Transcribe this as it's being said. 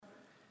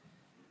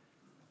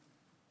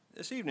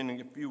This evening,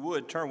 if you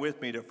would, turn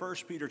with me to 1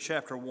 Peter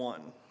chapter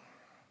 1.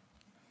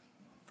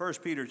 1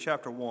 Peter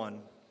chapter 1.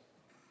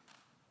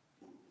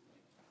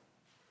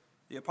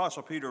 The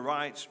Apostle Peter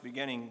writes,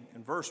 beginning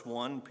in verse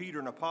 1, Peter,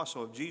 an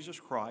apostle of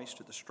Jesus Christ,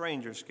 to the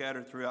strangers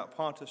scattered throughout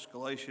Pontus,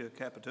 Galatia,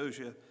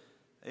 Cappadocia,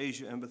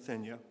 Asia, and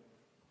Bithynia,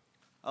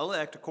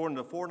 elect according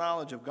to the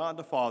foreknowledge of God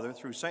the Father,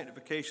 through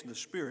sanctification of the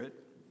Spirit,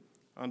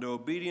 unto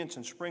obedience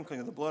and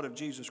sprinkling of the blood of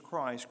Jesus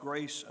Christ,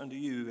 grace unto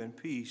you and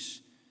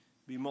peace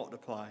be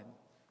multiplied.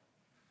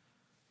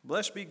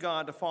 Blessed be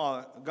God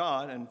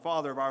and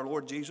Father of our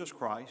Lord Jesus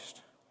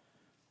Christ,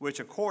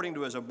 which according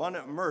to his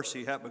abundant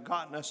mercy hath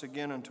begotten us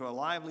again unto a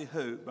lively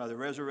hope by the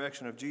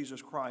resurrection of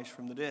Jesus Christ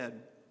from the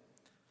dead,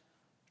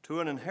 to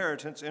an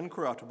inheritance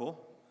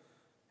incorruptible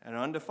and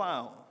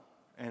undefiled,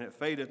 and it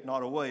fadeth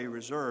not away,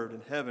 reserved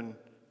in heaven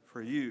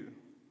for you,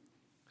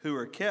 who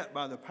are kept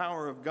by the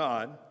power of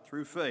God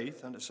through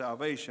faith unto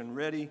salvation,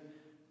 ready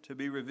to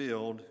be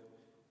revealed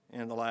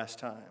in the last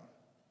time,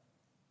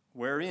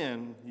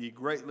 wherein ye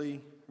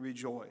greatly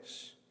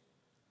rejoice.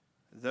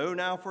 Though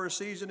now for a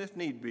season, if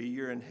need be,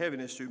 you're in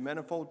heaviness through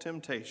manifold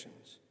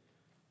temptations,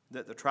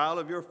 that the trial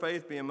of your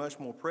faith, being much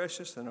more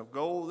precious than of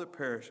gold that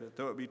perisheth,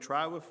 though it be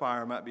tried with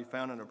fire, might be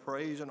found unto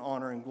praise and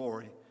honor and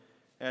glory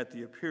at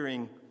the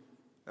appearing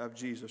of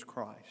Jesus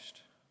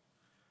Christ.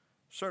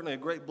 Certainly a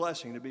great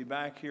blessing to be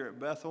back here at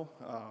Bethel.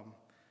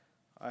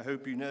 I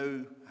hope you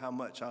know how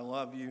much I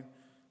love you.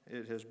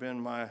 It has been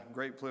my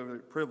great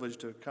privilege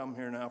to come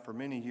here now for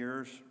many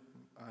years.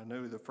 I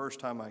know the first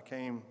time I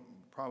came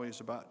probably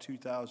is about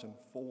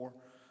 2004,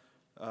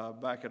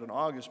 back at an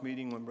August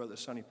meeting when Brother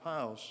Sonny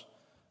Piles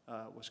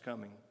was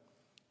coming,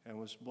 and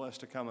was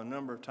blessed to come a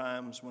number of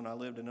times when I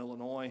lived in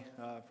Illinois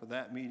for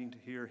that meeting to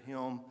hear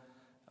him,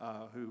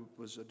 who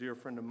was a dear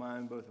friend of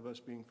mine, both of us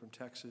being from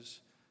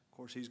Texas. Of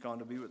course, he's gone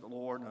to be with the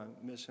Lord, and I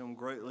miss him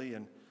greatly,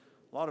 and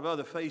a lot of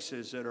other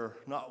faces that are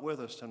not with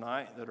us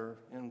tonight that are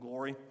in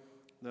glory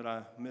that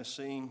I miss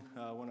seeing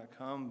when I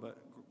come, but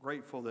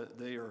grateful that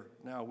they are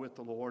now with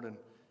the Lord and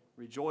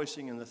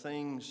rejoicing in the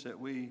things that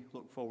we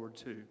look forward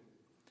to.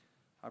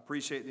 I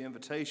appreciate the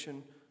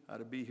invitation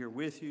to be here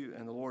with you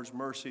and the Lord's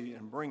mercy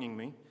in bringing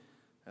me.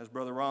 As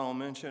Brother Ronald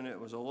mentioned, it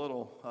was a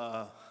little,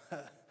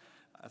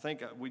 I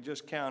think we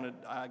just counted,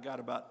 I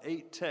got about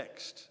 8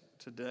 texts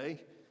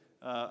today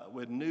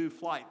with new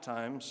flight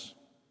times,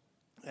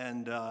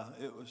 and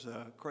it was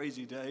a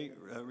crazy day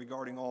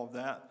regarding all of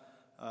that,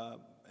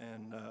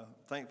 and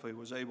thankfully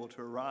was able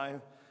to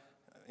arrive.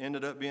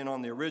 Ended up being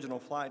on the original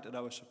flight that I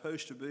was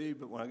supposed to be,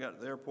 but when I got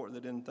to the airport, they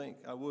didn't think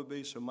I would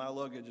be, so my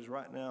luggage is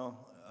right now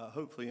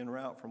hopefully en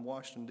route from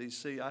Washington,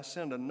 D.C. I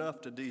send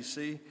enough to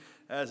D.C.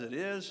 as it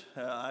is.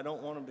 I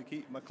don't want them to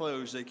keep my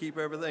clothes. They keep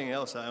everything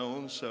else I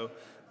own, so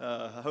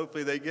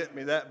hopefully they get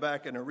me that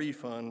back in a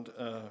refund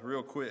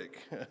real quick,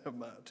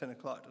 about 10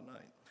 o'clock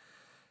tonight.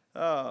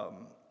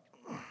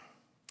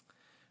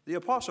 The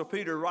Apostle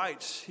Peter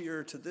writes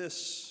here to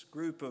this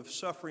group of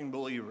suffering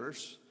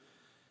believers.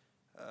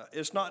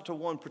 It's not to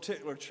one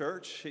particular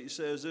church. He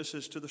says this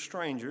is to the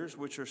strangers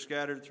which are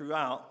scattered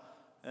throughout.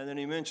 And then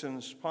he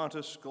mentions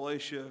Pontus,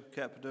 Galatia,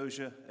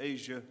 Cappadocia,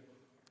 Asia,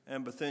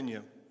 and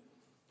Bithynia.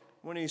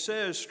 When he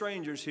says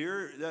strangers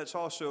here, that's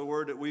also a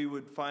word that we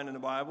would find in the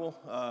Bible,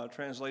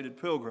 translated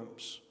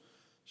pilgrims.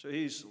 So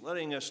he's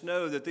letting us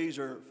know that these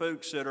are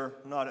folks that are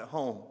not at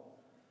home.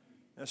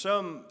 Now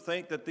some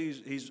think that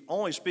he's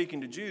only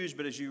speaking to Jews,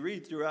 but as you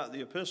read throughout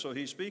the epistle,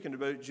 he's speaking to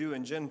both Jew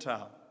and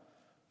Gentile.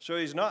 So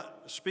he's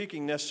not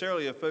speaking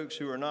necessarily of folks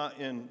who are not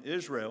in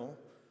Israel,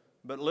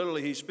 but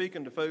literally he's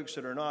speaking to folks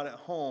that are not at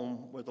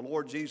home with the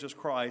Lord Jesus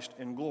Christ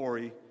in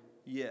glory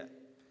yet.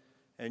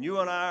 And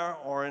you and I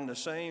are in the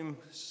same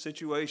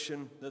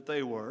situation that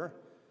they were.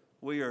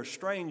 We are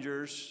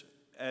strangers,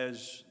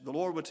 as the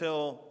Lord would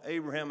tell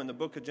Abraham in the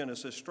book of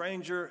Genesis,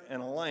 stranger in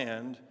a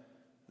land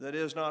that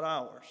is not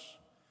ours.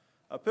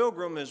 A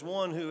pilgrim is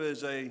one who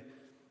is a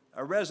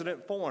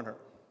resident foreigner.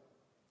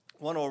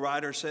 One old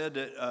writer said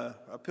that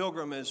a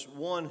pilgrim is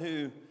one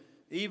who,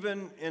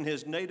 even in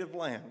his native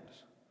land,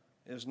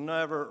 is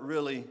never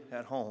really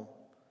at home.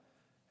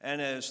 And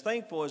as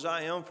thankful as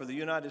I am for the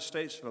United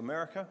States of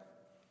America,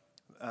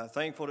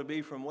 thankful to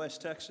be from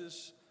West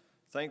Texas,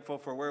 thankful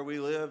for where we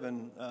live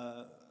in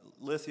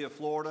Lithia,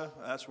 Florida.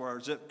 That's where our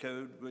zip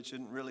code, which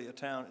isn't really a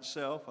town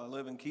itself. I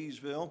live in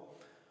Keysville,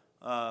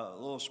 a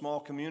little small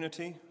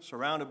community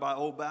surrounded by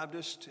Old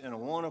Baptist in a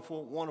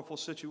wonderful, wonderful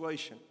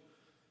situation.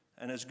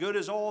 And as good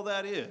as all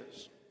that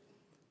is,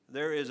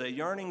 there is a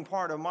yearning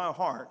part of my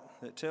heart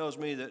that tells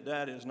me that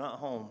that is not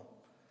home.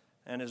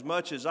 And as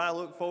much as I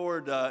look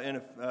forward in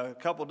a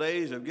couple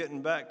days of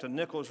getting back to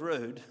Nichols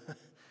Road,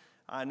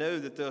 I know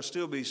that there'll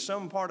still be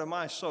some part of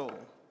my soul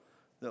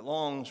that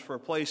longs for a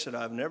place that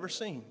I've never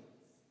seen,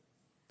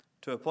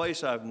 to a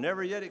place I've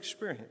never yet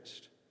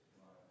experienced.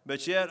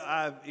 But yet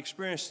I've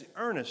experienced the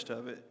earnest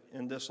of it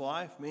in this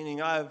life,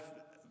 meaning I've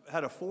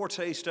had a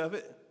foretaste of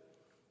it.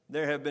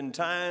 There have been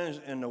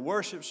times in the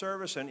worship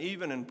service and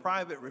even in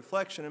private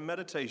reflection and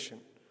meditation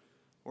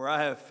where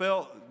I have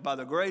felt by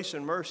the grace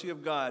and mercy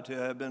of God to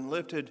have been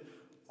lifted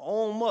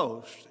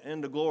almost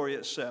into glory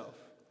itself.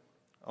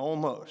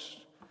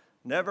 Almost.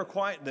 Never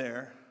quite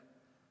there,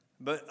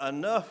 but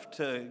enough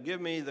to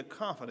give me the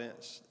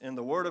confidence in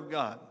the Word of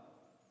God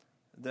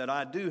that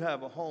I do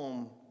have a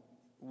home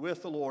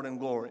with the Lord in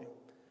glory.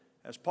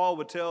 As Paul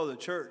would tell the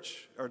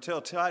church, or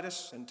tell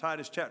Titus in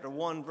Titus chapter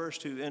 1, verse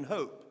 2, in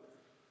hope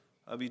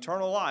of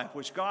eternal life,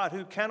 which God,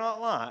 who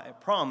cannot lie,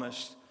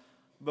 promised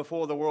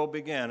before the world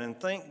began. And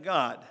thank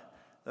God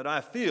that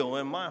I feel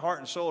in my heart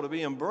and soul to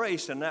be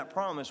embraced in that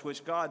promise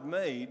which God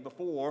made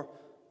before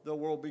the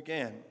world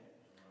began.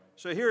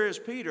 So here is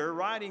Peter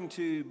writing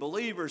to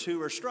believers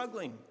who are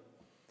struggling.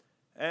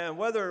 And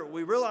whether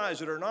we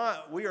realize it or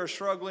not, we are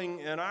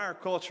struggling in our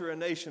culture and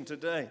nation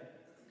today.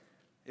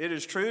 It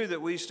is true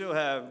that we still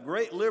have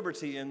great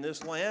liberty in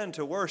this land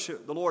to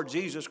worship the Lord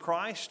Jesus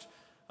Christ.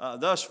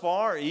 Thus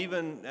far,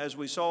 even as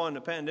we saw in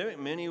the pandemic,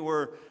 many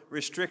were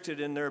restricted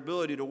in their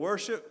ability to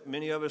worship.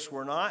 Many of us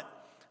were not.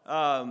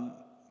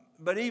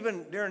 But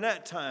even during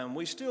that time,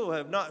 we still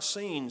have not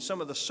seen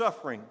some of the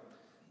suffering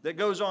that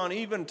goes on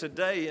even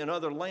today in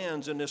other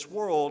lands in this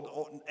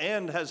world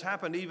and has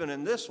happened even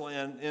in this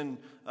land in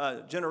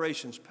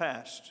generations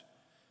past.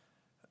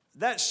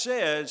 That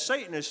said,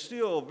 Satan is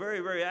still very,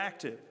 very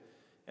active.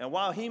 And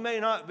while he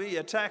may not be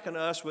attacking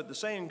us with the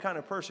same kind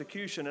of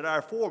persecution that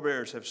our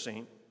forebears have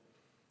seen,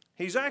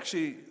 he's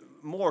actually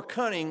more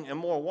cunning and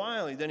more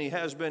wily than he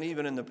has been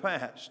even in the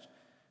past,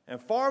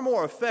 and far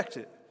more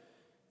effective.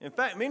 In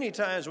fact, many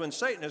times when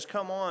Satan has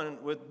come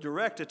on with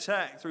direct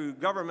attack through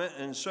government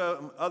and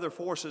some other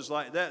forces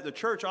like that, the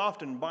church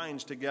often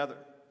binds together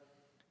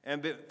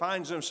and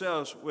finds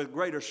themselves with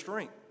greater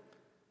strength.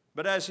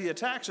 But as he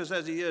attacks us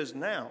as he is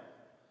now,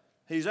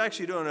 he's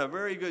actually doing a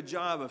very good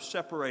job of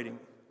separating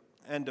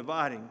and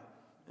dividing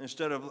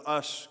instead of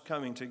us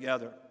coming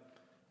together.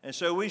 And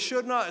so we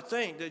should not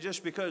think that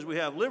just because we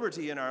have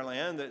liberty in our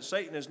land that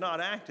Satan is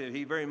not active.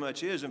 He very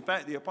much is. In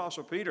fact, the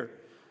Apostle Peter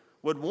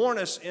would warn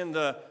us in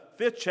the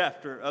 5th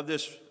chapter of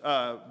this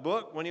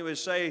book when he would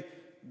say,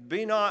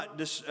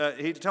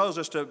 he tells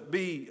us to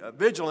be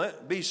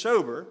vigilant, be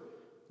sober,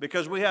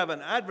 because we have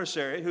an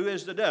adversary who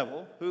is the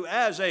devil, who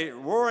as a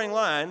roaring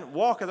lion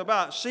walketh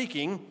about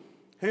seeking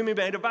whom he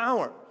may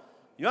devour.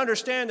 You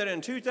understand that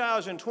in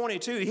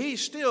 2022,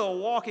 he's still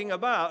walking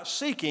about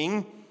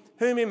seeking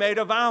whom he may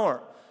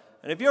devour.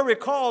 And if you'll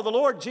recall, the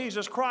Lord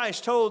Jesus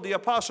Christ told the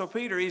Apostle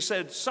Peter, he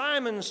said,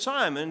 Simon,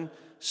 Simon,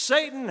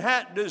 Satan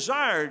hath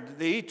desired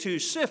thee to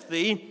sift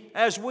thee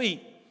as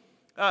wheat.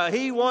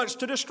 He wants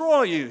to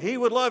destroy you. He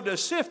would love to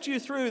sift you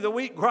through the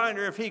wheat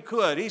grinder if he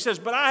could. He says,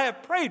 but I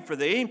have prayed for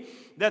thee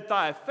that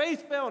thy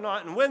faith fail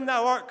not, and when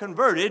thou art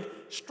converted,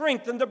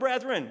 strengthen the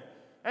brethren.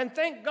 And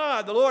thank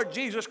God the Lord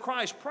Jesus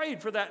Christ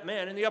prayed for that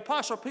man. And the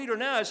Apostle Peter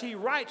now, as he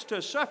writes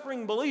to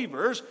suffering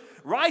believers,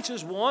 writes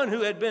as one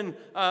who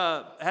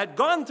had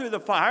gone through the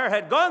fire,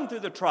 had gone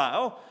through the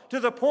trial, to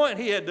the point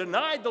he had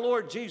denied the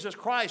Lord Jesus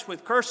Christ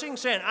with cursing,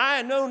 saying,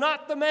 I know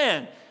not the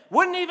man.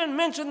 Wouldn't even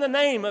mention the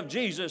name of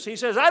Jesus. He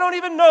says, I don't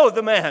even know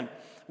the man.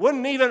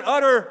 Wouldn't even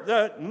utter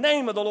the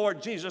name of the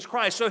Lord Jesus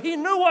Christ. So he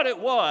knew what it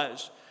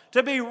was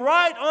to be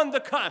right on the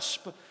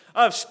cusp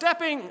of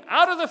stepping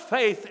out of the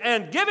faith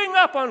and giving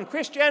up on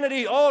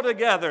Christianity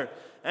altogether.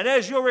 And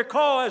as you'll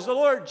recall, as the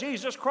Lord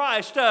Jesus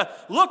Christ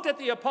looked at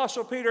the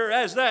Apostle Peter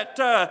as that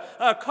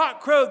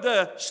cock crowed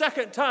the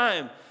second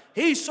time,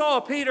 he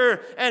saw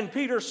Peter and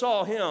Peter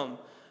saw him.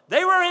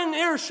 They were in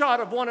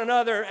earshot of one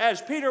another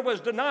as Peter was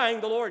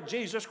denying the Lord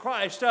Jesus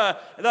Christ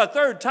the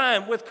third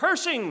time with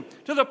cursing,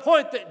 to the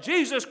point that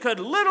Jesus could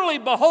literally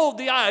behold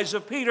the eyes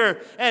of Peter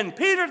and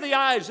Peter the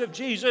eyes of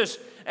Jesus.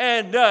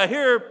 And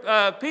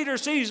here Peter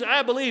sees,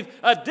 I believe,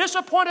 a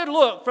disappointed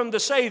look from the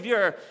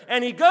Savior.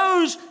 And he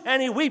goes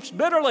and he weeps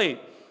bitterly.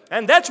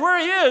 And that's where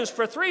he is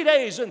for 3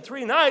 days and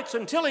 3 nights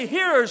until he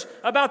hears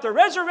about the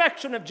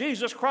resurrection of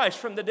Jesus Christ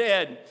from the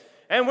dead.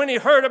 And when he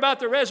heard about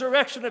the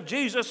resurrection of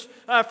Jesus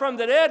from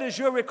the dead, as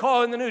you'll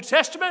recall in the New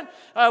Testament,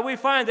 we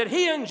find that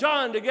he and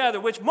John together,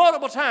 which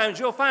multiple times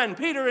you'll find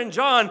Peter and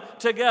John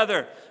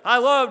together. I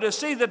love to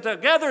see the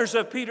togethers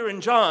of Peter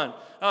and John.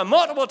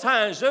 Multiple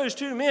times those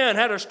two men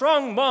had a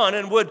strong bond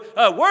and would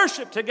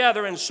worship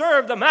together and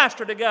serve the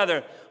Master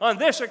together. On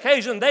this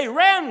occasion, they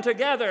ran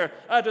together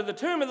to the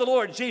tomb of the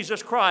Lord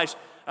Jesus Christ.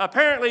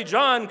 Apparently,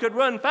 John could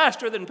run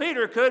faster than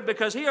Peter could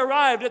because he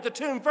arrived at the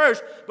tomb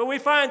first. But we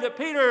find that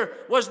Peter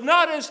was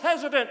not as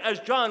hesitant as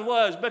John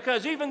was,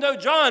 because even though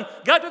John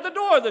got to the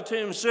door of the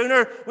tomb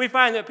sooner, we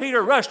find that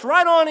Peter rushed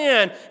right on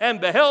in and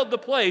beheld the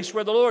place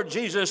where the Lord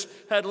Jesus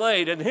had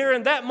laid. And here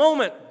in that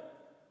moment,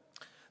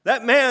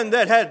 that man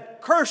that had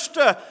cursed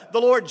the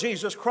Lord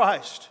Jesus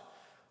Christ,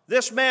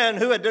 this man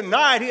who had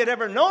denied he had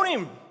ever known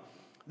him,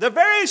 the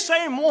very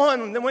same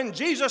one that when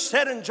Jesus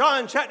said in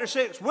John chapter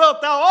 6,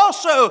 wilt thou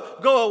also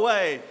go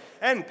away?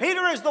 And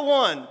Peter is the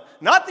one,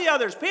 not the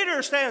others.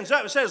 Peter stands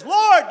up and says,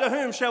 Lord, to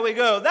whom shall we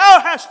go?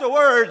 Thou hast the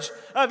words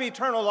of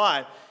eternal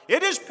life.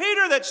 It is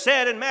Peter that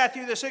said in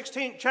Matthew the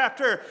 16th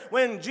chapter,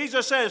 when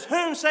Jesus says,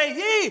 "Whom say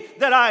ye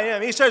that I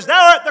am?" He says,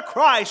 "Thou art the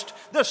Christ,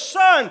 the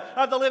Son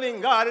of the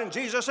living God." And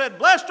Jesus said,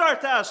 "Blessed art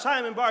thou,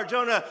 Simon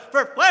Bar-Jonah,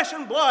 for flesh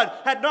and blood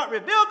had not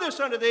revealed this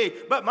unto thee,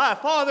 but my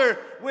Father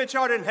which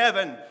art in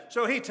heaven."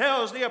 So he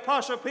tells the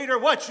Apostle Peter,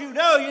 what you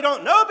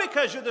don't know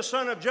because you're the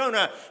son of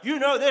Jonah. You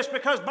know this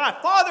because my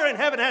Father in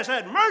heaven has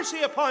had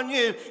mercy upon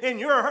you in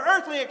your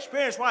earthly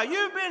experience while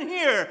you've been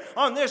here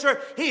on this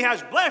earth. He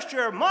has blessed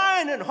your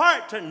mind and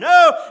heart to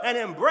know and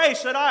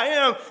embrace that I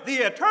am the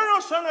eternal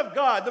Son of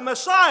God, the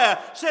Messiah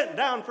sent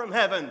down from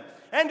heaven.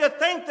 And to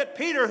think that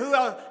Peter, who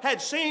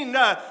had seen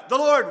the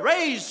Lord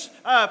raise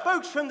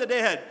folks from the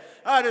dead,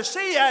 to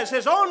see as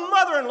his own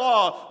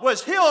mother-in-law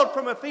was healed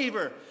from a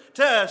fever,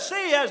 to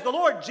see as the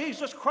Lord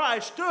Jesus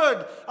Christ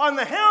stood on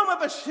the helm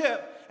of a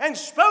ship and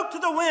spoke to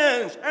the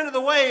winds and to the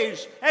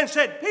waves and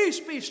said, "Peace,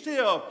 be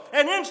still."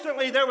 And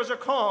instantly there was a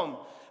calm.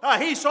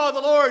 He saw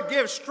the Lord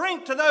give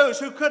strength to those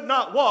who could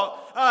not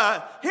walk,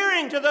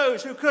 hearing to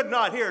those who could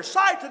not hear,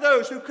 sight to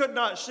those who could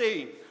not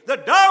see. The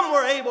dumb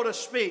were able to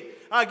speak.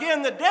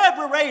 Again, the dead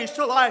were raised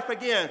to life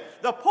again.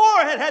 The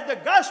poor had had the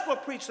gospel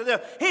preached to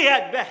them. He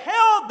had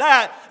beheld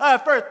that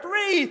for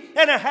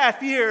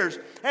 3.5 years.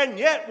 And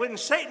yet when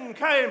Satan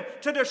came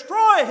to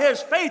destroy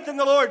his faith in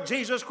the Lord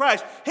Jesus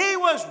Christ, he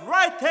was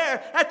right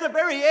there at the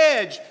very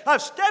edge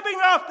of stepping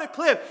off the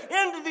cliff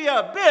into the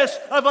abyss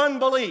of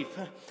unbelief.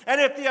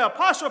 And if the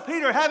Apostle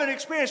Peter, having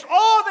experienced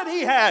all that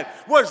he had,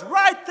 was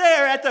right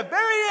there at the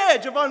very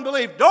edge of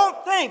unbelief,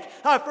 don't think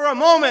for a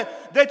moment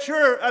that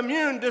you're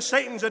immune to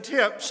Satan's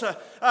attempts.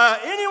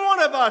 Any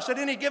one of us at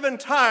any given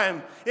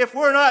time, if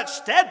we're not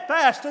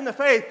steadfast in the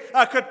faith,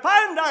 could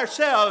find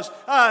ourselves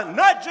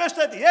not just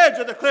at the edge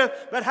of the cliff,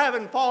 but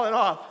having fallen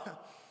off.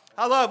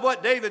 I love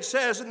what David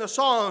says in the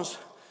Psalms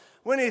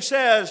when he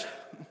says,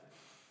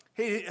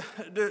 he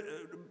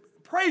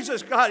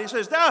praises God. He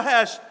says, "Thou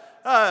hast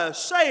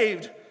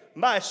saved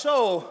my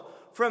soul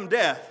from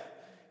death."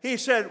 He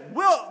said,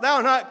 "Wilt thou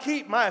not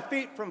keep my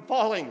feet from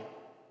falling,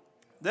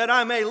 that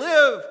I may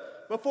live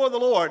before the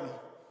Lord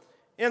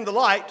in the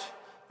light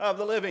of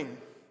the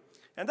living?"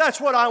 And that's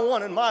what I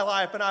want in my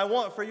life, and I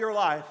want for your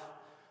life.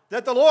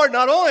 That the Lord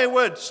not only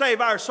would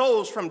save our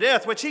souls from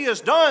death, which He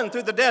has done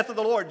through the death of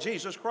the Lord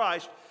Jesus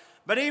Christ,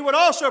 but He would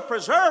also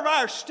preserve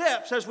our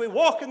steps as we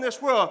walk in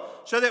this world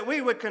so that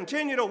we would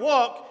continue to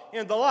walk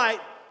in the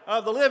light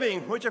of the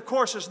living, which of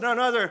course is none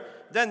other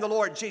than the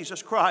Lord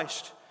Jesus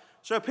Christ.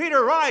 So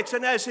Peter writes,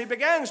 and as he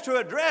begins to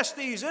address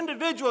these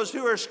individuals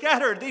who are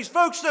scattered, these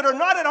folks that are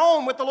not at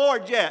home with the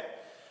Lord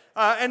yet,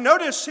 and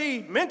notice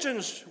he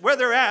mentions where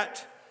they're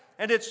at.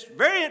 And it's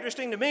very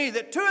interesting to me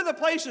that two of the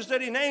places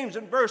that he names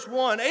in verse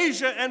 1,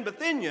 Asia and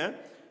Bithynia,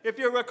 if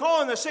you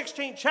recall in the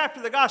 16th chapter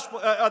of the gospel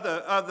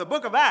of the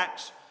book of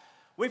Acts,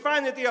 we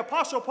find that the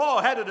Apostle Paul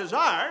had a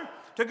desire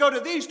to go to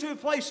these two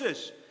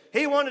places.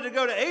 He wanted to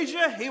go to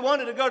Asia, he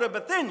wanted to go to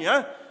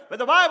Bithynia, but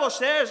the Bible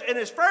says in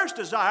his first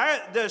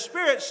desire, the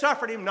Spirit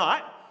suffered him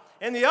not.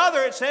 In the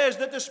other, it says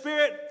that the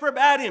Spirit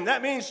forbade him.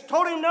 That means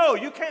told him, no,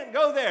 you can't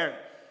go there.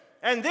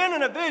 And then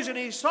in a vision,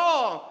 he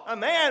saw a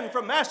man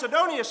from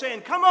Macedonia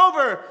saying, "Come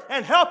over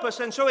and help us."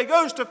 And so he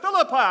goes to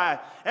Philippi,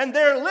 and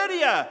there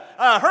Lydia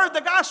heard the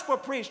gospel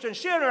preached, and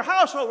she and her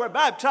household were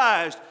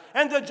baptized.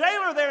 And the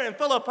jailer there in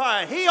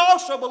Philippi, he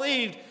also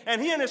believed,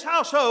 and he and his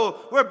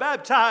household were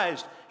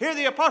baptized. Here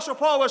the Apostle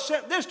Paul was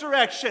sent this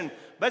direction.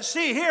 But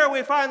see, here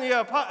we find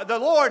the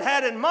Lord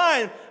had in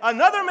mind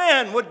another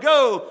man would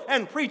go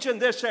and preach in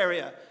this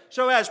area.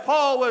 So as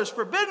Paul was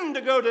forbidden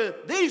to go to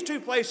these two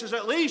places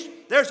at least,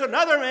 there's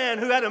another man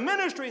who had a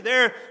ministry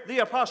there, the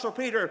Apostle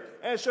Peter.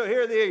 And so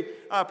here the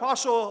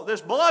apostle,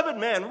 this beloved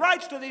man,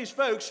 writes to these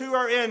folks who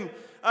are in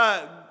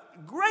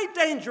great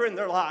danger in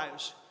their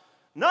lives.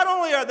 Not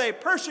only are they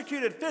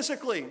persecuted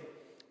physically,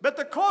 but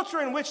the culture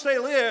in which they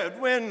lived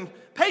when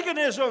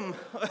paganism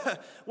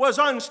was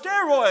on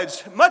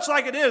steroids, much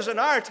like it is in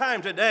our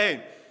time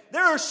today.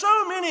 There are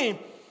so many,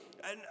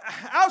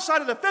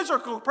 outside of the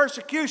physical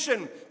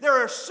persecution, there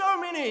are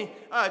so many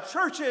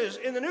churches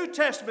in the New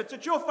Testament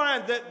that you'll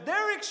find that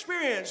their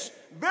experience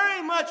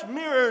very much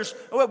mirrors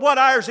what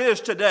ours is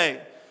today.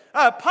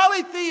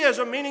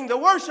 Polytheism, meaning the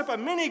worship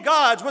of many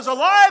gods, was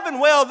alive and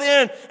well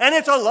then, and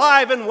it's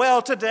alive and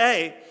well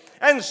today.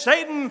 And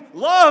Satan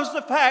loves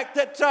the fact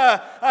that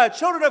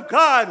children of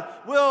God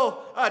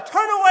will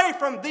turn away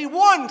from the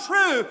one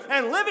true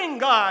and living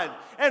God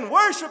and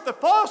worship the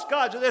false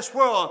gods of this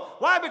world.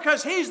 Why?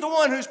 Because He's the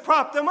one who's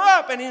propped them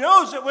up, and He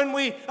knows that when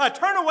we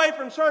turn away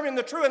from serving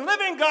the true and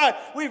living God,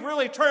 we've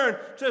really turned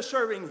to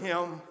serving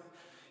Him.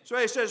 So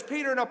he says,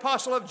 Peter, an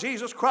apostle of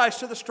Jesus Christ,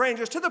 to the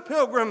strangers, to the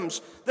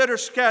pilgrims that are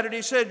scattered.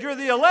 He said, you're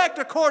the elect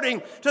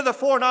according to the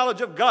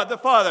foreknowledge of God the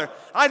Father.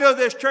 I know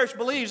this church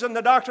believes in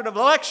the doctrine of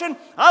election.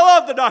 I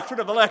love the doctrine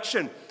of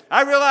election.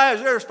 I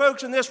realize there's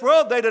folks in this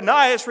world, they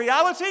deny its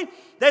reality.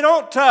 They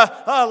don't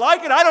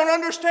like it. I don't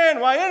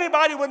understand why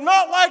anybody would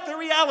not like the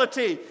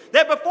reality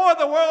that before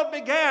the world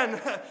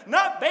began,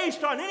 not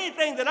based on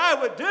anything that I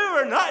would do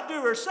or not do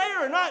or say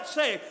or not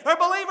say or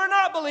believe or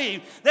not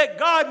believe, that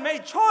God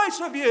made choice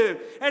of you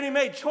and He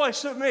made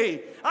choice of me.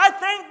 I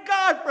thank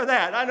God for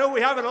that. I know we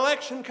have an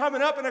election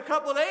coming up in a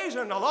couple of days,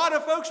 and a lot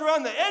of folks are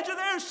on the edge of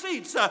their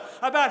seats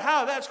about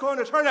how that's going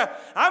to turn out.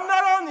 I'm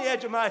not on the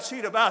edge of my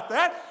seat about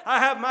that. I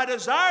have my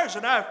desires,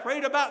 and I've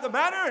prayed about the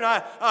matter, and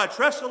I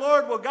trust the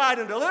Lord will guide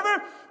and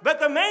deliver. But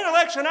the main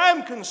election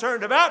I'm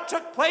concerned about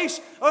took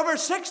place over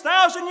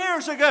 6,000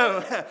 years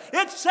ago.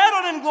 It's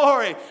settled in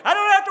glory. I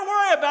don't have to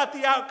worry about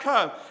the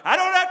outcome. I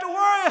don't have to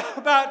worry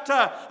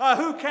about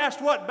who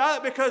cast what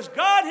ballot, because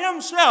God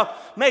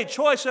Himself made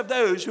choice of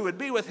those who would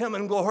be with Him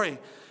in glory.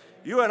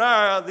 You and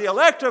I are the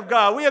elect of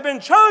God. We have been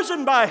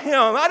chosen by Him.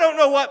 I don't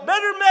know what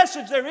better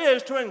message there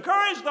is to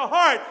encourage the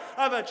heart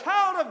of a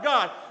child of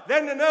God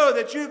than to know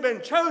that you've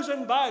been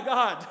chosen by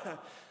God.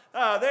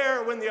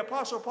 There, when the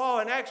Apostle Paul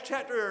in Acts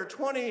chapter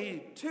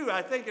 22,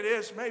 I think it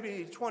is,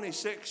 maybe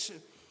 26,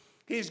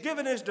 he's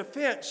given his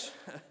defense.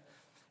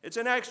 It's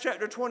in Acts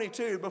chapter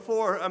 22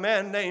 before a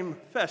man named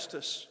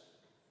Festus.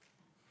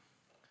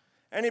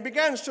 And he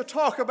begins to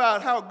talk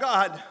about how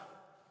God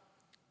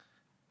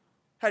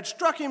had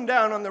struck him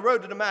down on the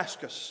road to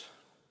Damascus.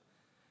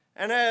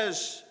 And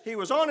as he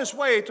was on his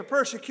way to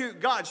persecute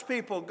God's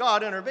people,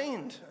 God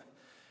intervened.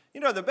 You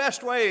know, the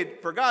best way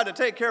for God to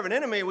take care of an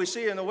enemy we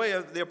see in the way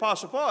of the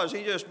Apostle Paul is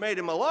He just made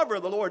him a lover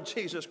of the Lord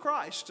Jesus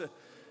Christ.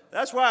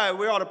 That's why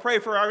we ought to pray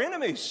for our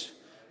enemies.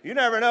 You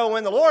never know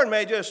when the Lord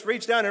may just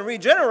reach down and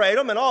regenerate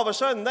them, and all of a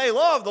sudden they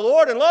love the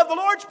Lord and love the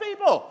Lord's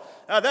people.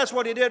 That's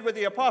what He did with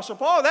the Apostle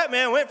Paul. That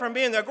man went from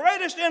being the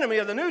greatest enemy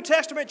of the New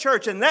Testament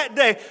church in that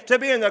day to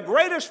being the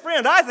greatest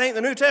friend I think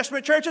the New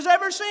Testament church has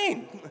ever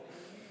seen.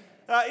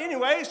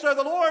 Anyway, so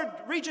the Lord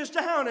reaches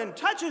down and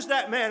touches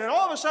that man, and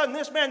all of a sudden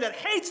this man that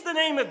hates the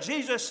name of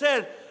Jesus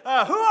said,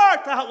 who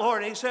art thou,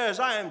 Lord? And he says,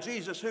 I am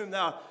Jesus whom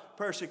thou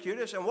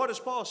persecutest. And what does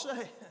Paul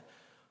say?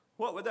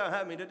 What would thou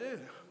have me to do?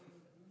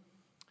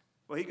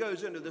 Well, he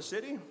goes into the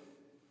city.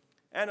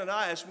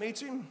 Ananias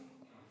meets him.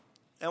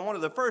 And one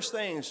of the first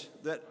things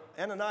that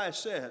Ananias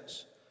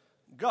says,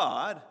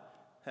 God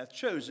hath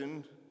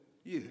chosen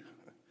you.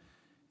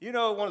 You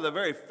know, one of the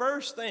very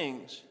first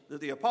things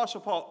that the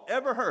Apostle Paul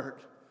ever heard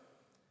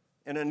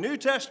in a New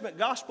Testament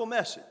gospel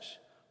message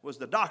was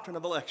the doctrine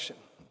of election.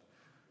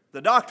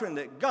 The doctrine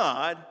that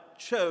God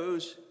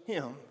chose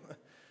him.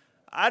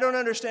 I don't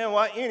understand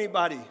why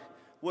anybody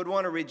would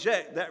want to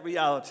reject that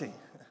reality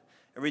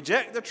and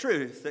reject the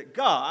truth that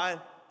God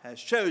has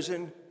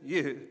chosen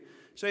you.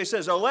 So he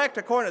says, elect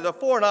according to the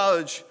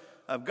foreknowledge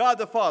of God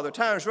the Father.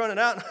 Time's running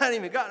out and I haven't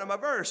even gotten to my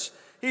verse.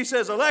 He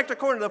says, elect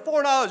according to the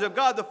foreknowledge of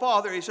God the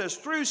Father. He says,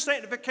 through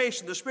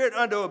sanctification, the Spirit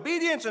unto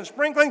obedience and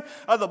sprinkling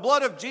of the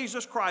blood of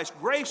Jesus Christ.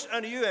 Grace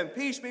unto you and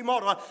peace be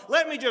multiplied.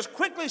 Let me just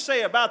quickly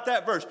say about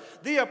that verse.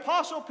 The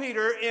Apostle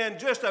Peter, in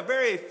just a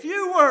very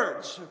few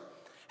words,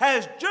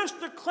 has just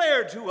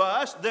declared to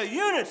us the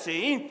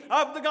unity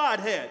of the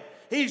Godhead.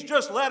 He's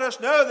just let us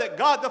know that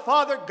God the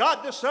Father,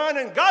 God the Son,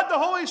 and God the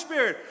Holy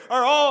Spirit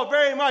are all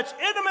very much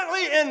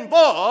intimately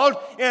involved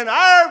in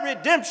our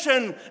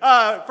redemption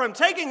from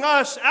taking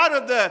us out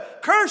of the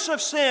curse of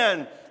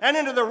sin and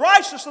into the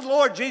righteousness of the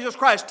Lord Jesus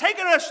Christ,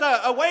 taking us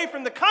away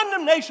from the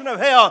condemnation of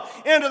hell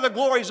into the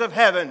glories of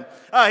heaven.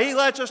 He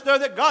lets us know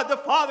that God the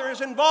Father is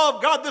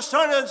involved, God the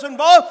Son is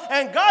involved,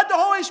 and God the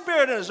Holy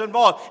Spirit is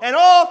involved. And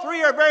all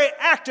three are very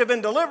active in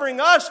delivering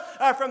us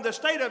from the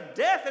state of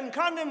death and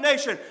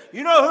condemnation.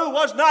 You know who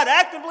was not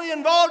actively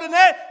involved in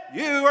that?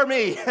 You or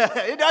me.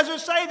 It doesn't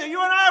say that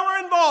you and I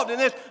were involved in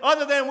this,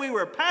 other than we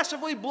were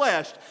passively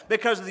blessed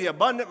because of the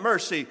abundant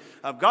mercy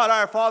of God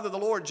our Father, the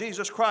Lord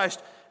Jesus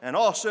Christ, and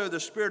also the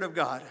Spirit of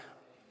God.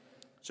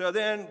 So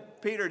then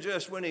Peter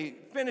just, when he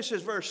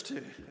finishes verse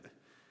 2,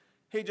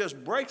 he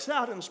just breaks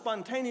out in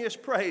spontaneous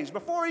praise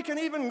before he can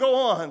even go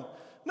on.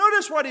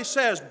 Notice what he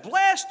says,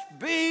 blessed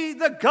be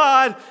the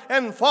God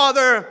and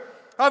Father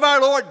of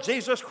our Lord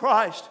Jesus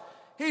Christ.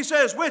 He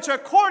says, which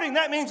according,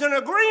 that means in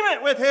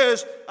agreement with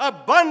His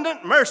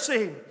abundant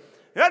mercy.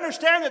 You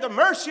understand that the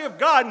mercy of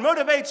God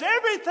motivates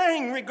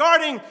everything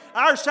regarding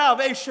our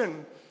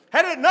salvation.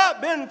 Had it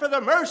not been for the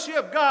mercy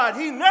of God,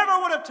 He never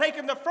would have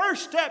taken the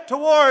first step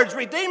towards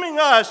redeeming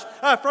us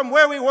from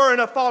where we were in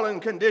a fallen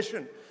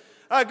condition.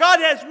 God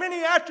has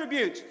many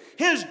attributes.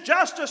 His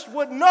justice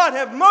would not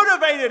have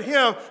motivated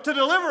Him to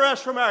deliver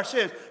us from our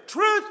sins.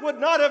 Truth would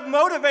not have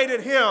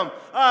motivated him.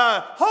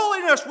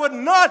 Holiness would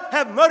not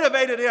have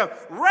motivated him.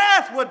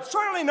 Wrath would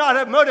certainly not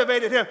have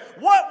motivated him.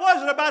 What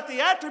was it about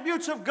the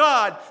attributes of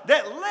God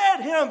that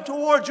led him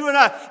towards you and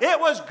I? It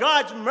was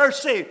God's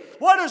mercy.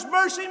 What does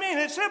mercy mean?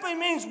 It simply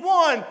means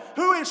one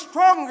who is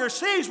stronger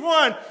sees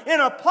one in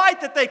a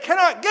plight that they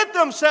cannot get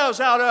themselves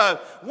out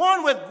of.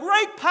 One with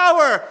great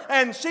power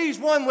and sees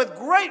one with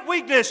great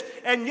weakness,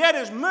 and yet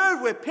is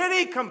moved with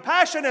pity,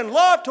 compassion, and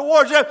love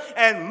towards them,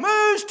 and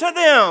moves to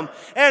them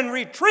and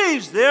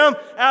retrieves them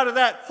out of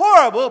that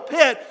horrible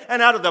pit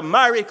and out of the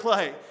miry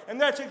clay. And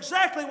that's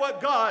exactly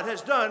what God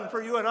has done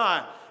for you and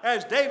I.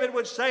 As David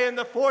would say in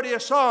the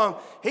 40th Psalm,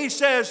 he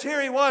says,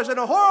 here he was in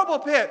a horrible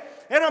pit,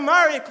 in a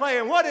miry clay,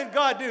 and what did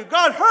God do?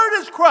 God heard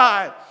his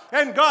cry,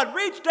 and God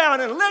reached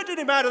down and lifted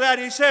him out of that.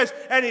 He says,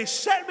 and he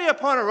set me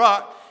upon a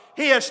rock.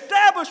 He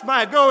established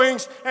my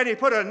goings, and he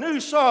put a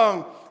new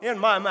song in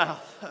my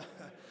mouth.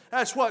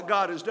 That's what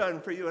God has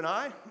done for you and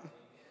I.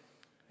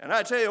 And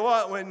I tell you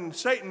what, when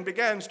Satan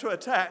begins to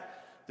attack,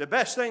 the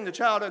best thing the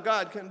child of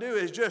God can do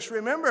is just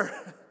remember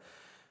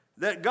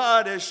that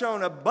God has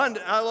shown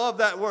abundant, I love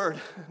that word,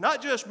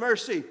 not just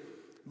mercy,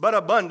 but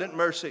abundant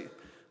mercy.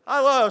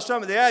 I love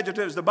some of the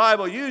adjectives the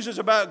Bible uses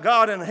about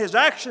God and his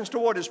actions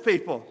toward his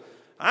people.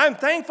 I'm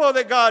thankful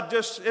that God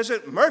just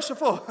isn't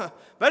merciful,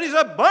 but he's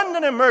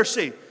abundant in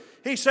mercy.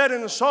 He said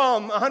in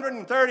Psalm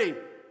 130,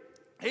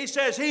 he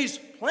says he's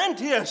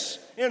plenteous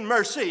in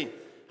mercy.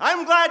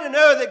 I'm glad to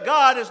know that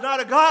God is not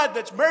a God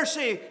that's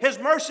mercy. His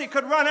mercy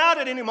could run out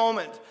at any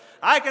moment.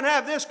 I can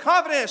have this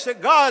confidence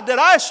that God that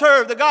I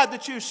serve, the God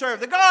that you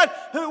serve, the God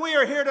who we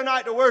are here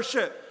tonight to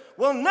worship,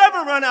 will never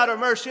run out of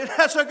mercy. And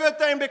that's a good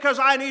thing because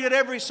I need it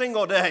every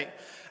single day.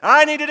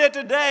 I needed it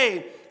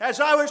today as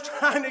I was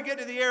trying to get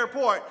to the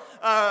airport.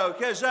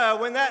 Because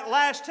when that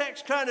last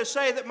text kind of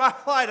say that my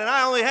flight, and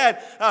I only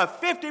had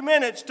 50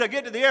 minutes to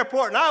get to the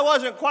airport, and I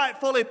wasn't quite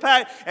fully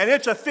packed, and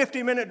it's a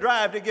 50-minute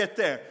drive to get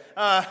there.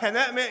 And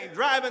that meant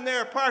driving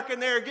there, parking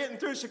there, getting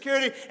through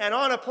security, and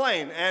on a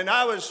plane. And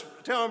I was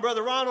telling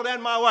Brother Ronald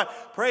and my wife,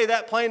 pray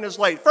that plane is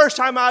late. First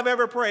time I've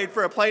ever prayed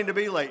for a plane to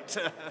be late.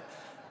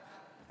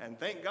 And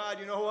thank God,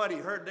 you know what? He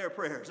heard their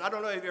prayers. I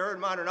don't know if you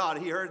heard mine or not.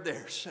 He heard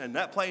theirs. And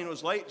that plane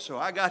was late, so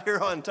I got here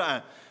on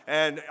time.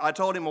 And I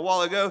told him a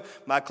while ago,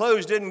 my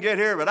clothes didn't get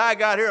here, but I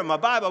got here and my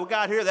Bible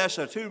got here. That's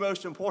the two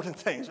most important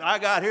things. I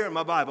got here and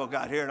my Bible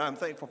got here, and I'm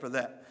thankful for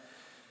that.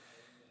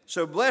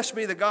 So blessed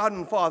be the God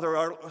and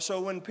Father.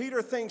 So when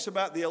Peter thinks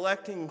about the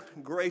electing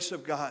grace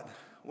of God,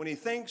 when he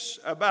thinks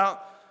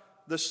about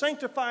the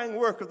sanctifying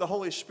work of the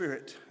Holy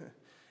Spirit,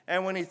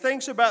 and when he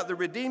thinks about the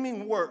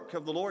redeeming work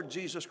of the Lord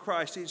Jesus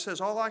Christ, he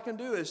says, all I can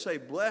do is say,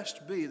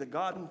 blessed be the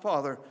God and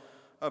Father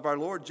of our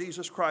Lord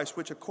Jesus Christ,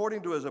 which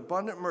according to his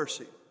abundant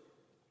mercy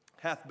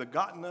hath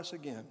begotten us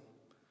again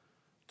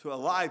to a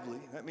lively,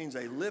 that means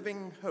a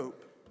living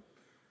hope,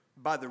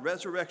 by the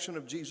resurrection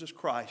of Jesus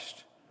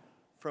Christ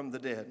from the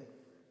dead.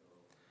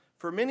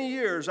 For many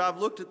years, I've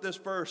looked at this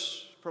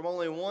verse from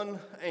only one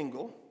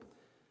angle,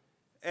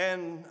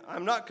 and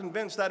I'm not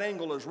convinced that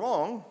angle is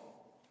wrong.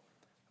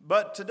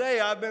 But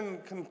today I've been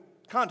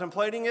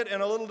contemplating it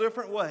in a little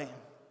different way.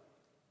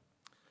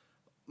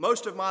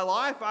 Most of my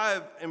life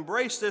I've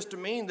embraced this to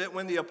mean that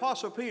when the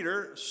Apostle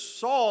Peter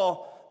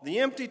saw the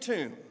empty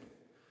tomb,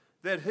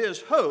 that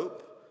his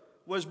hope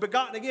was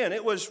begotten again.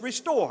 It was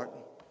restored.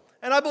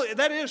 And I believe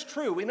that is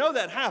true. We know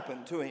that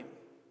happened to him.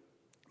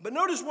 But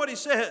notice what he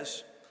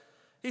says.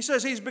 He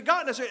says he's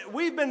begotten us.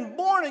 We've been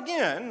born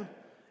again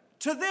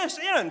to this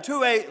end,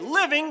 to a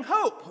living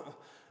hope.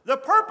 The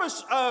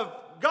purpose of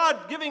God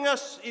giving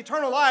us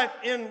eternal life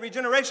in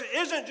regeneration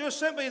isn't just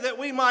simply that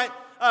we might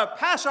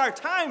pass our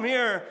time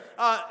here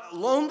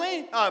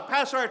lonely,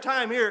 pass our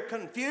time here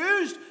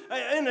confused,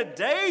 in a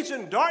daze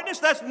and darkness.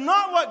 That's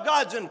not what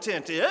God's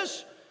intent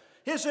is.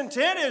 His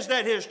intent is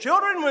that his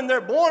children, when they're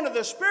born of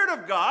the Spirit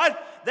of God,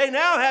 they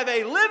now have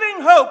a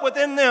living hope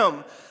within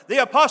them. The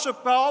Apostle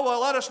Paul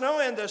will let us know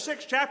in the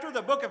 6th chapter of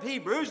the book of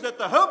Hebrews that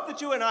the hope that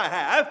you and I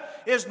have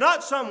is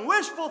not some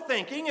wishful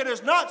thinking. It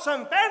is not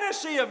some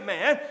fantasy of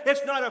man.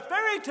 It's not a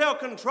fairy tale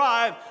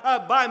contrived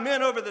by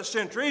men over the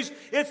centuries.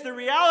 It's the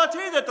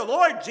reality that the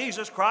Lord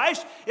Jesus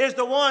Christ is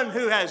the one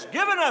who has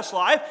given us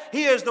life.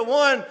 He is the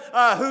one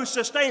who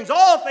sustains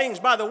all things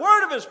by the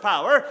word of his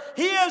power.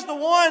 He is the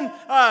one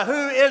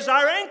who is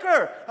our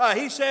anchor.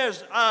 He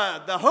says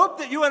the hope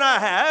that you and I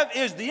have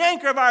is the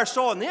anchor of our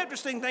soul. And the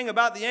interesting thing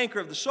about the anchor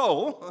of the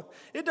soul,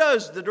 it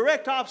does the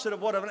direct opposite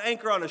of what an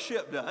anchor on a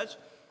ship does.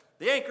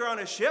 The anchor on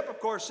a ship, of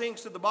course,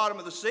 sinks to the bottom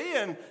of the sea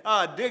and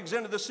digs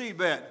into the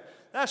seabed.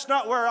 That's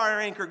not where our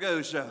anchor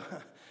goes, though.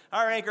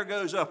 Our anchor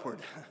goes upward.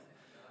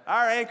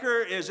 Our anchor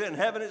is in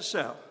heaven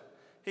itself.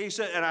 He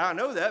said, and I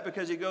know that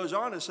because he goes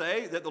on to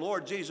say that the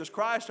Lord Jesus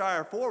Christ,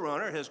 our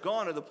forerunner, has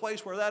gone to the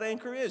place where that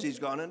anchor is. He's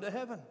gone into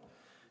heaven.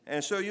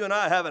 And so you and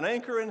I have an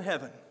anchor in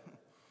heaven.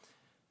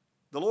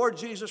 The Lord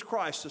Jesus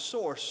Christ, the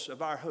source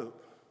of our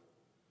hope.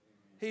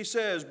 He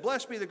says,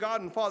 blessed be the God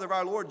and Father of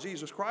our Lord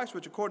Jesus Christ,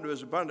 which according to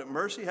his abundant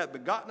mercy hath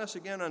begotten us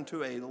again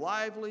unto a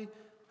lively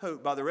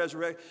hope by the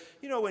resurrection.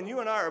 You know, when you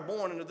and I are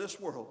born into this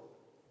world,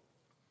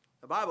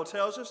 the Bible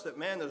tells us that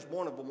man that is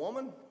born of a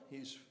woman,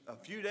 he's a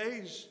few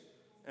days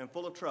and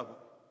full of trouble.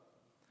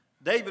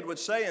 David would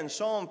say in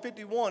Psalm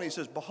 51, he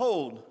says,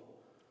 "Behold,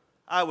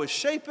 I was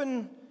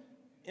shapen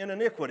in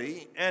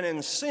iniquity, and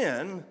in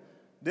sin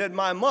did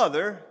my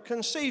mother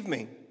conceive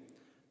me."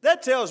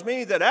 That tells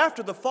me that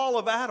after the fall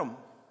of Adam,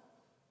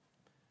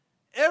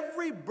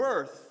 every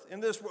birth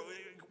in this world,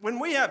 when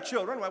we have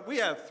children, we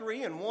have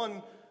 3 and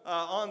 1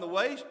 on the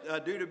way,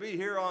 due to be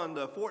here on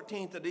the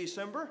 14th of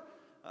December.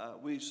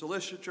 We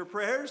solicit your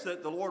prayers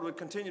that the Lord would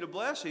continue to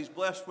bless. He's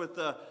blessed with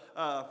the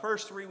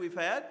first 3 we've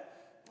had.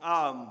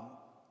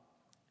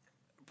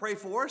 Pray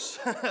for us.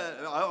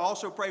 I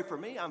also pray for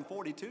me. I'm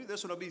 42.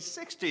 This one will be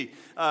 60.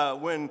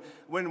 When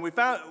we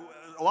found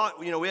a lot,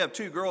 we have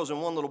 2 girls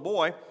and 1 little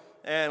boy,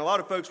 and a lot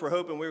of folks were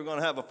hoping we were going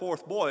to have a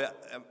 4th boy.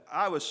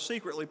 I was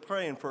secretly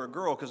praying for a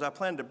girl because I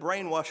planned to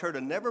brainwash her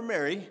to never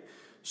marry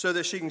so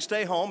that she can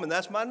stay home, and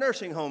that's my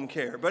nursing home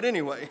care. But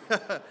anyway,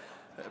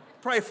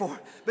 pray for her.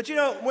 But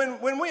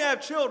when we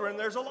have children,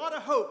 there's a lot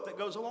of hope that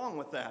goes along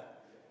with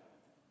that.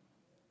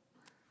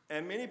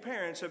 And many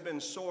parents have been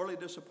sorely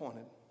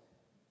disappointed,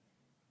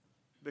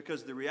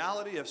 because the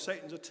reality of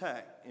Satan's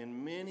attack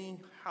in many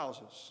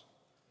houses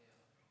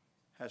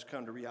has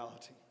come to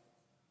reality.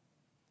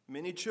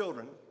 Many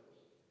children,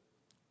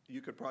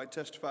 you could probably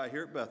testify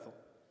here at Bethel,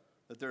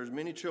 that there's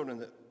many children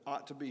that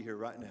ought to be here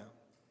right now.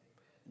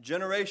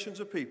 Generations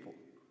of people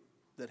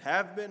that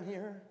have been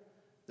here,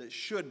 that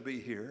should be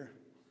here,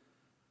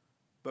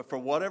 but for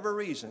whatever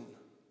reason,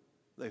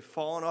 they've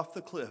fallen off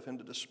the cliff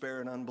into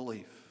despair and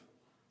unbelief.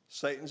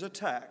 Satan's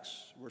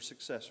attacks were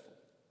successful.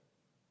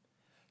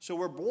 So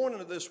we're born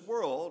into this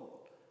world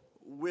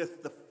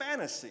with the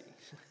fantasy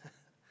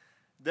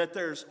that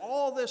there's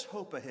all this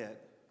hope ahead.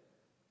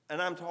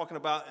 And I'm talking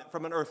about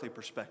from an earthly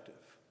perspective.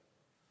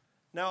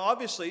 Now,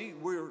 obviously,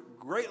 we're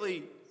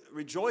greatly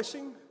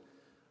rejoicing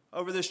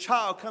over this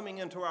child coming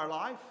into our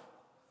life.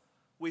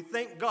 We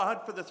thank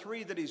God for the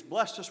 3 that He's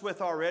blessed us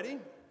with already.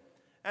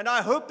 And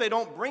I hope they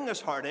don't bring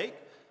us heartache.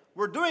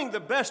 We're doing the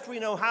best we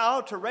know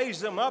how to raise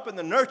them up in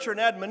the nurture and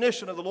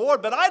admonition of the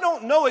Lord, but I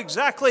don't know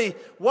exactly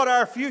what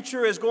our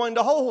future is going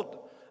to hold.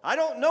 I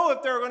don't know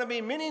if there are going to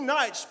be many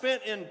nights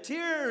spent in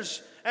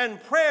tears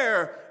and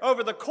prayer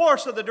over the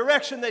course of the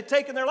direction they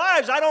take in their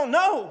lives. I don't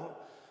know.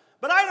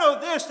 But I know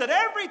this, that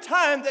every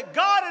time that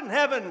God in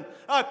heaven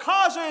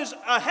causes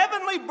a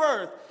heavenly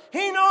birth,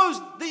 He knows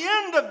the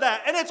end of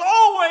that. And it's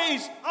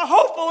always a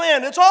hopeful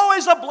end. It's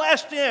always a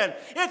blessed end.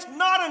 It's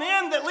not an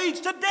end that leads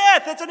to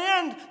death. It's an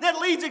end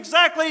that leads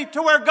exactly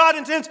to where God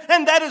intends,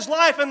 and that is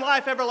life and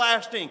life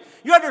everlasting.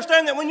 You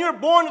understand that when you're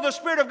born of the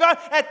Spirit of God,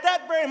 at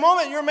that very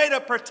moment you're made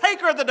a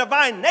partaker of the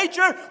divine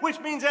nature, which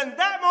means in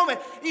that moment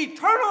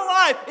eternal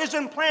life is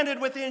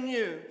implanted within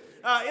you.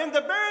 In the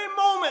very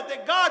moment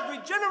that God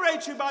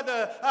regenerates you by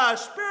the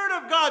Spirit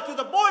of God through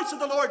the voice of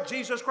the Lord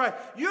Jesus Christ,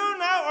 you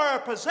now are a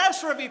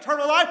possessor of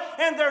eternal life,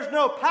 and there's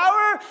no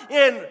power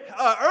in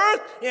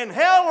earth, in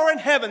hell, or in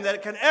heaven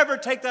that can ever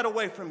take that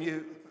away from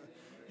you.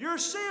 You're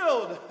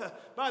sealed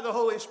by the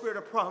Holy Spirit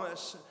of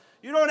promise.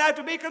 You don't have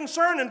to be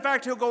concerned. In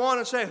fact, he'll go on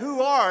and say,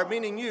 who are,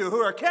 meaning you,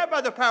 who are kept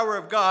by the power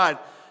of God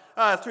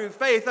through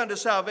faith unto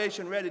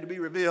salvation, ready to be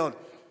revealed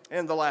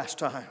in the last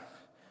time.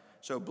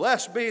 So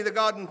blessed be the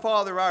God and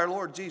Father, our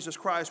Lord Jesus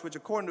Christ, which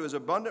according to His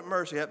abundant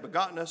mercy hath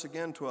begotten us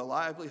again to a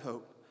lively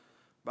hope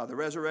by the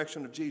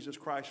resurrection of Jesus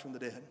Christ from the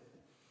dead.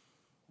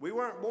 We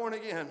weren't born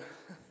again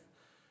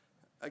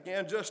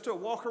just to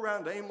walk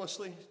around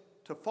aimlessly,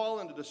 to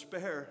fall into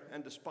despair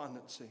and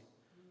despondency,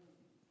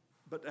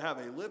 but to have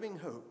a living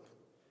hope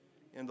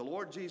in the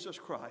Lord Jesus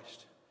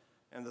Christ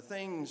and the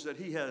things that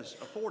He has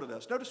afforded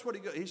us. Notice what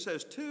he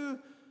says, to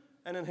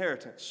an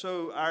inheritance.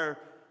 So our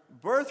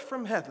birth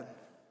from heaven,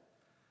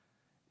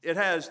 it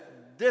has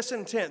this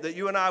intent that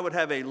you and I would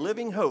have a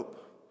living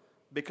hope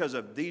because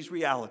of these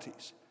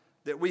realities,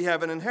 that we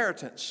have an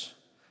inheritance.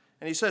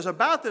 And he says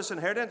about this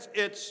inheritance,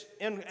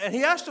 and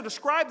he has to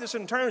describe this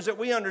in terms that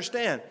we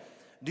understand.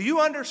 Do you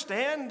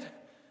understand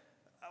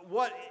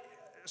what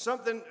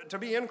something to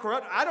be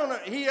incorrupt? I don't know.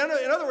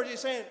 In other words,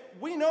 he's saying,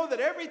 we know that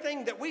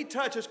everything that we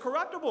touch is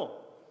corruptible.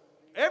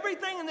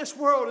 Everything in this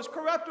world is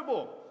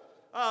corruptible.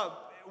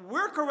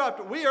 We're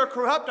corrupt. We are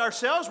corrupt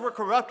ourselves. We're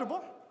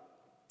corruptible.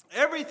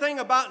 Everything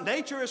about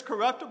nature is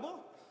corruptible.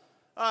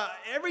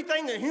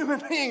 Everything that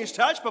human beings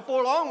touch,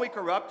 before long we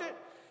corrupt it.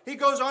 He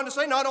goes on to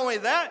say not only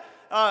that,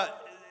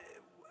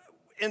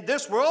 in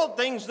this world,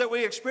 things that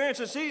we experience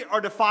and see are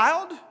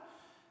defiled,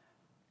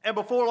 and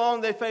before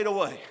long they fade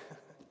away.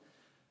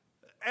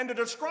 And to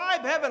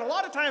describe heaven, a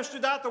lot of times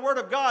throughout the Word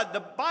of God, the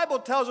Bible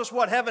tells us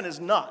what heaven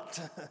is not.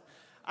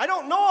 I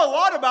don't know a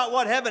lot about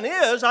what heaven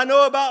is. I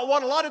know about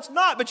what a lot it's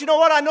not. But you know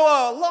what? I know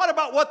a lot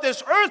about what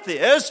this earth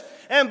is.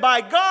 And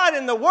by God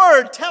in the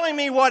Word telling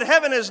me what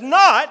heaven is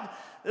not,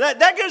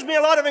 that gives me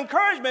a lot of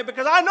encouragement,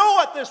 because I know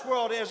what this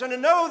world is. And to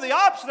know the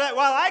opposite,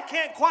 while I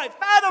can't quite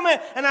fathom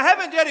it and I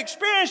haven't yet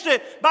experienced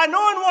it, by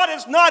knowing what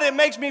it's not, it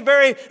makes me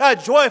very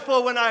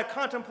joyful when I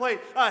contemplate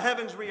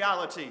heaven's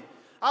reality.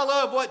 I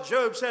love what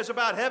Job says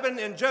about heaven.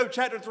 In Job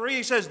chapter 3,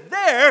 he says,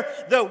 there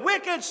the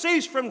wicked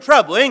cease from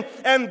troubling,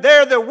 and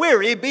there the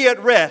weary be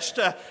at rest.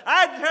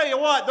 I tell you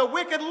what, the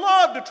wicked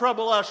love to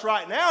trouble us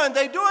right now, and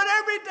they do it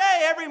every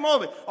day, every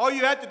moment. All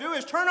you have to do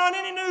is turn on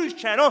any news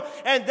channel,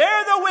 and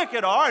there the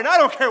wicked are, and I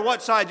don't care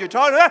what side you're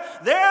talking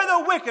about, there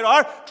the wicked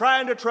are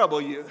trying to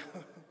trouble you.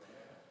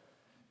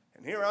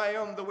 And here I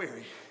am, the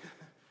weary,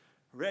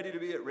 ready to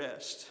be at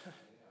rest.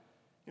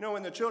 You know,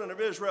 when the children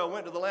of Israel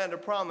went to the land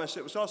of promise,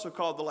 it was also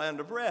called the land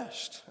of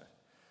rest.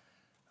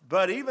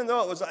 But even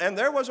though it was, and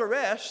there was a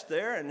rest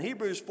there, and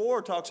Hebrews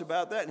 4 talks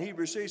about that, and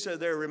Hebrews 6 says,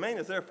 there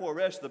remaineth therefore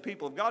rest of the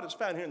people of God. It's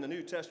found here in the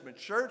New Testament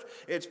church.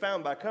 It's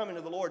found by coming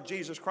to the Lord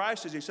Jesus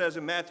Christ, as he says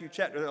in Matthew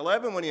chapter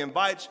 11, when he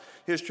invites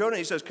his children,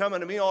 he says, come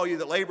unto me, all you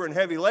that labor and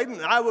heavy laden,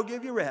 and I will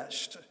give you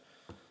rest.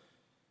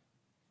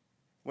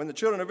 When the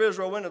children of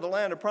Israel went to the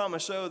land of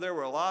promise, so there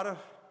were a lot of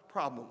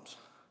problems,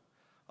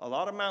 a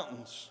lot of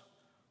mountains,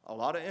 a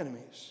lot of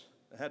enemies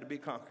that had to be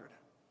conquered.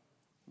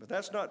 But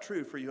that's not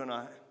true for you and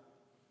I.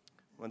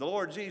 When the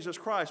Lord Jesus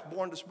Christ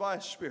born us by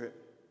his Spirit,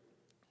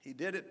 he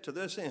did it to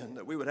this end,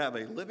 that we would have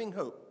a living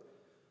hope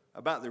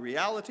about the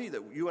reality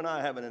that you and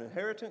I have an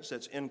inheritance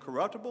that's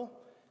incorruptible,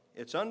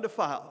 it's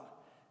undefiled,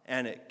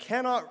 and it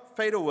cannot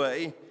fade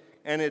away,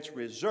 and it's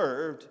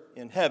reserved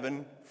in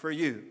heaven for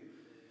you.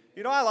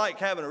 You know, I like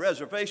having a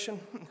reservation.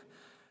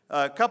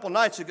 A couple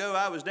nights ago,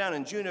 I was down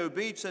in Juno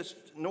Beach, that's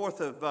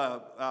north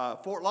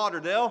of Fort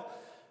Lauderdale,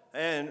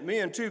 and me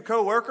and two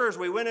co-workers,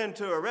 we went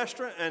into a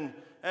restaurant, and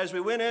as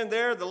we went in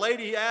there, the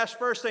lady asked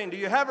first thing, do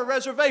you have a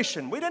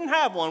reservation? We didn't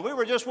have one. We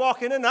were just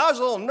walking in, and I was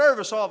a little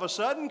nervous all of a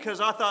sudden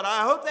because I thought,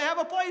 I hope they have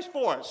a place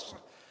for us.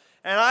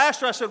 And I asked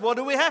her, I said, well,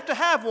 do we have to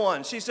have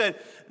one? She said,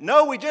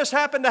 no, we just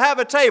happen to have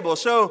a table.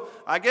 So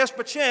I guess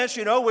by chance,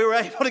 we were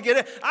able to get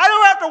it. I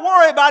don't have to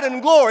worry about in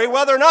glory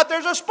whether or not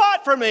there's a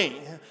spot for me.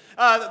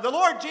 The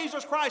Lord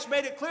Jesus Christ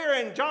made it clear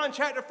in John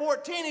chapter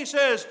 14. He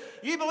says,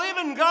 ye believe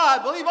in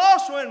God, believe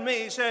also in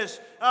me. He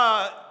says,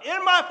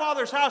 in my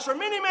Father's house are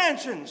many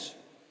mansions.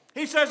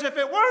 He says, if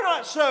it were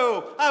not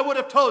so, I would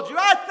have told you.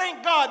 I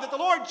thank God that the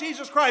Lord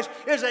Jesus Christ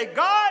is a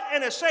God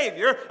and a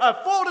Savior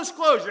of full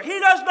disclosure. He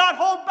does not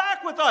hold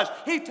back with us.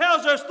 He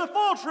tells us the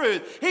full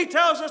truth. He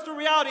tells us the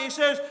reality. He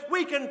says,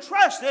 we can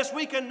trust this.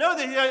 We can know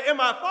that in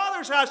my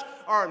Father's house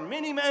are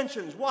many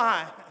mansions.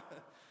 Why?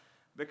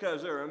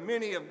 Because there are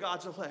many of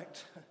God's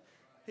elect.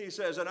 He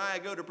says, and I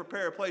go to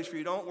prepare a place for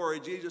you. Don't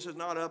worry, Jesus is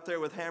not up there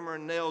with hammer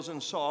and nails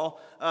and saw,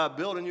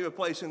 building you a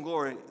place in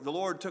glory. The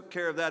Lord took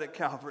care of that at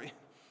Calvary.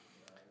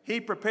 He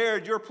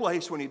prepared your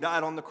place when he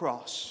died on the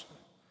cross.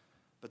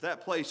 But that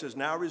place is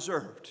now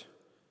reserved.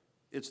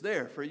 It's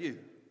there for you.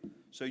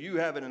 So you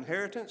have an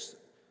inheritance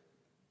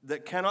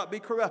that cannot be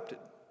corrupted.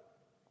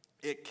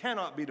 It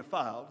cannot be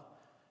defiled.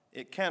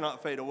 It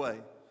cannot fade away.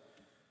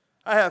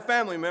 I have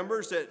family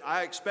members that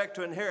I expect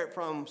to inherit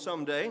from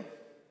someday.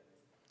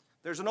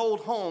 There's an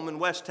old home in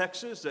West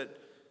Texas that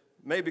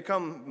may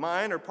become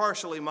mine or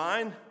partially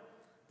mine.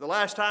 The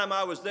last time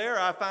I was there,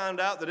 I found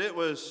out that it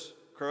was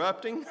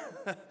corrupting.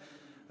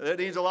 It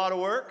needs a lot of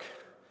work.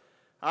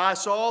 I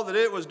saw that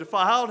it was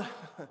defiled,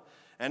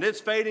 and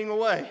it's fading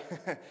away.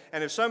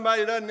 And if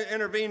somebody doesn't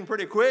intervene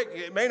pretty quick,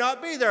 it may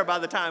not be there by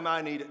the time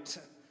I need it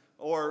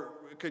or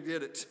could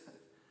get it.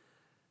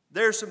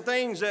 There's some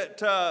things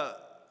that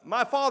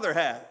my father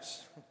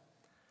has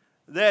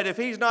that if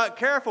he's not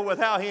careful with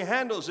how he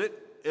handles it,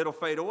 it'll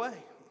fade away.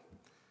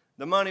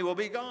 The money will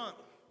be gone.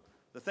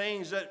 The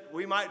things that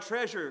we might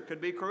treasure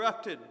could be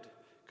corrupted,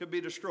 could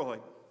be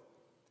destroyed.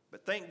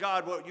 But thank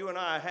God what you and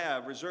I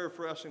have reserved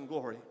for us in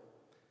glory.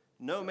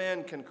 No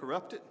man can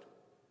corrupt it.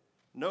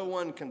 No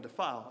one can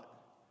defile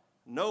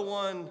it. No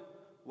one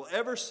will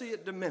ever see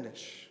it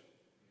diminish.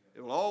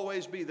 It will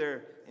always be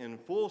there in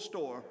full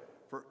store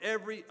for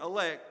every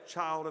elect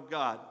child of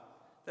God.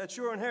 That's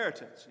your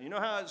inheritance. You know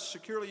how it's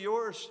securely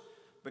yours?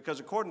 Because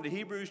according to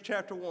Hebrews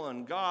chapter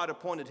 1, God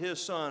appointed his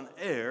Son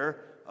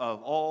heir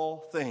of all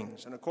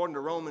things. And according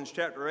to Romans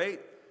chapter 8,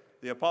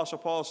 the Apostle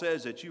Paul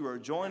says that you are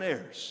joint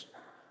heirs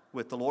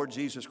with the Lord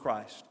Jesus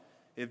Christ.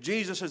 If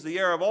Jesus is the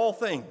heir of all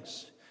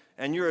things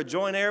and you're a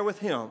joint heir with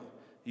him,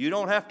 you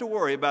don't have to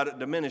worry about it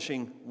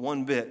diminishing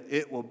one bit.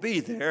 It will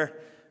be there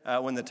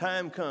when the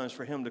time comes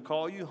for him to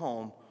call you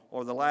home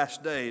or the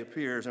last day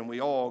appears and we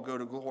all go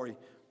to glory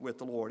with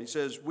the Lord. He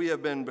says, we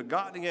have been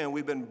begotten again.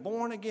 We've been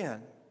born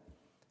again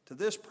to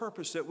this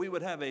purpose that we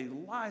would have a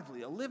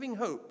lively, a living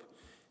hope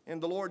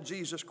in the Lord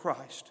Jesus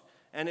Christ.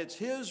 And it's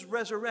his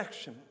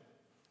resurrection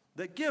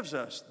that gives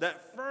us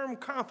that firm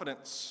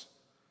confidence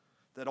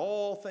that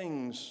all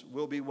things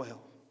will be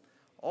well.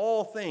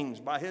 All things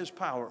by his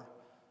power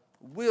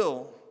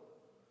will,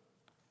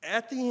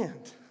 at the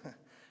end,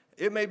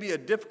 it may be a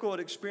difficult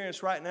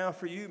experience right now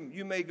for you.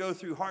 You may go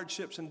through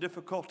hardships and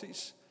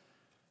difficulties.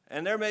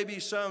 And there may be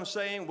some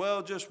saying,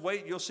 well, just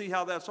wait, you'll see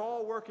how that's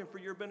all working for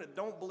your benefit.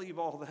 Don't believe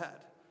all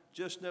that.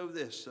 Just know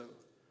this, though.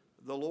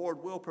 The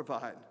Lord will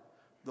provide.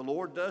 The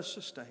Lord does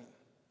sustain.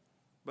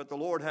 But the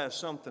Lord has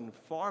something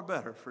far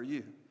better for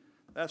you.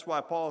 That's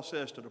why Paul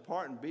says to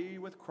depart and be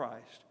with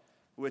Christ,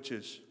 which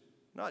is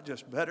Not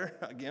just better,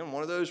 again,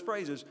 one of those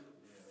phrases,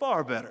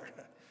 far better.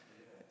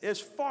 It's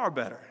far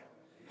better.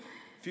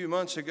 A few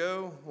months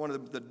ago, one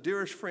of the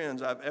dearest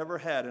friends I've ever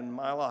had in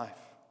my life,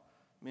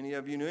 many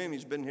of you knew him,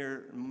 he's been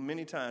here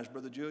many times,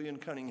 Brother Julian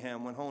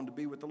Cunningham went home to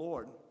be with the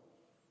Lord.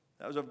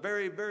 That was a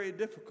very, very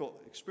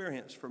difficult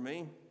experience for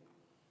me.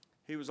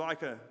 He was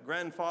like a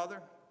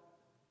grandfather,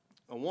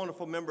 a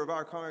wonderful member of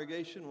our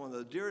congregation, one of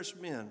the dearest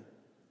men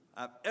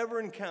I've ever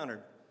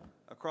encountered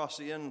across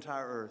the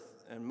entire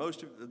earth. And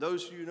most of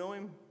those of you who know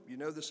him, you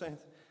know the same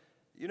thing.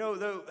 You know,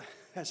 though,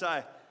 as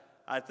I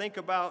think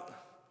about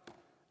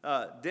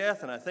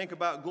death, and I think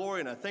about glory,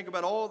 and I think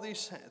about all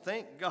these,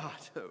 thank God,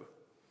 though,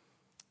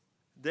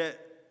 that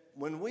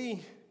when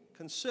we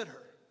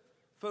consider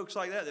folks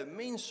like that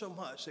means so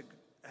much, that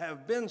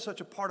have been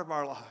such a part of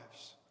our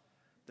lives,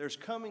 there's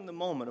coming the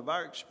moment of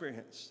our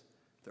experience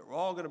that we're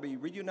all going to be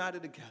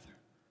reunited together.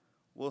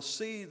 We'll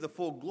see the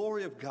full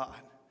glory of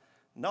God,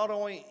 not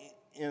only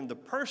in the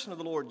person of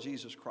the Lord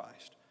Jesus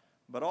Christ,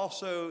 but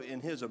also in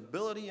his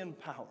ability and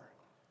power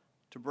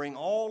to bring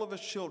all of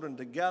his children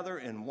together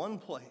in one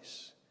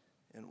place,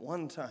 in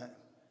one time,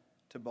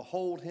 to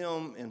behold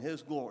him in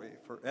his glory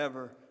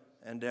forever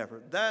and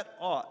ever. That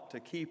ought to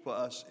keep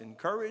us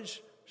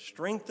encouraged,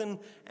 strengthened,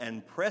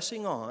 and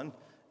pressing on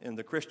in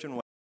the Christian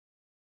way.